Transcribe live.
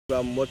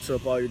What's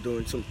up? How are you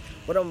doing? So,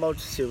 what I'm about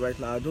to say right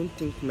now, I don't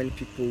think many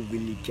people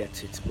really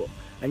get it, but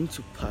I need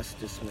to pass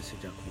this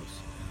message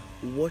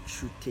across.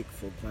 What you take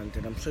for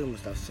granted, I'm sure you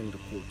must have seen the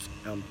quote.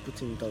 I'm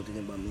putting it out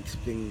again, but I'm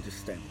explaining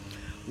this time.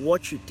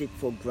 What you take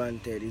for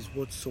granted is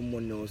what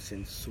someone else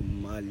in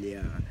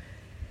Somalia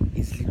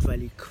is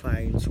literally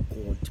crying to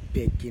God,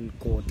 begging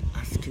God,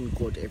 asking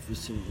God every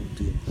single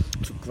day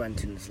to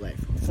grant in his life.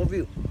 For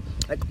real.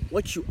 Like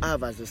what you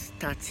have as a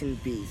starting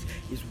base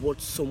is what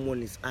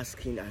someone is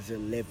asking as a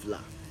leveler.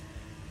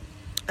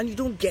 And you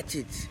don't get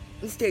it.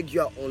 Instead,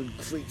 you are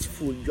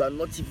ungrateful. You are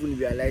not even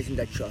realizing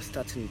that you are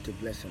starting with a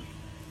blessing.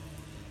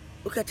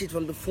 Look at it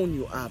from the phone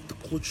you have, the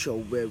clothes you're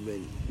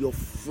wearing, your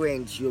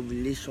friends, your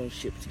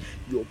relationships,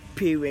 your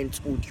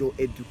parenthood, your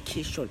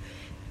education.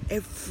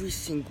 Every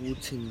single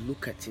thing,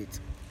 look at it.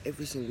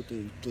 Every single thing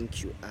you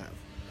think you have,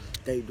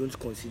 that you don't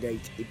consider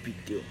it a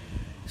big deal.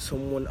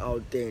 Someone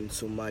out there in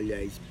Somalia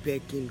is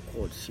begging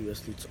God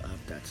seriously to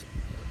have that.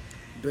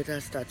 Better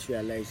start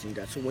realizing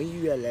that. So when you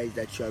realize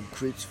that you are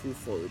grateful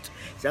for it,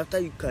 it's after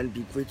you can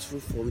be grateful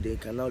for it, then you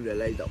can now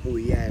realize that, oh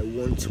yeah, I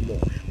want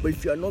more. But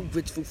if you are not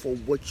grateful for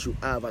what you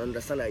have and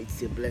understand that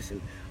it's a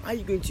blessing, how are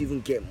you going to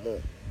even get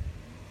more?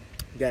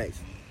 Guys,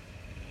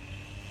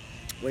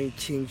 when you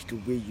change the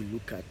way you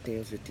look at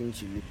things, the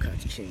things you look at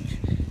change.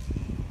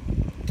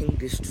 Think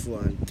this through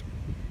and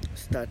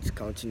start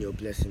counting your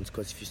blessings,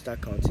 because if you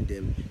start counting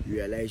them, you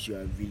realize you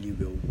are really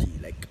wealthy,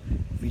 like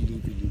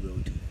really, really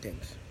wealthy.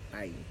 Thanks.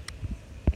 Bye.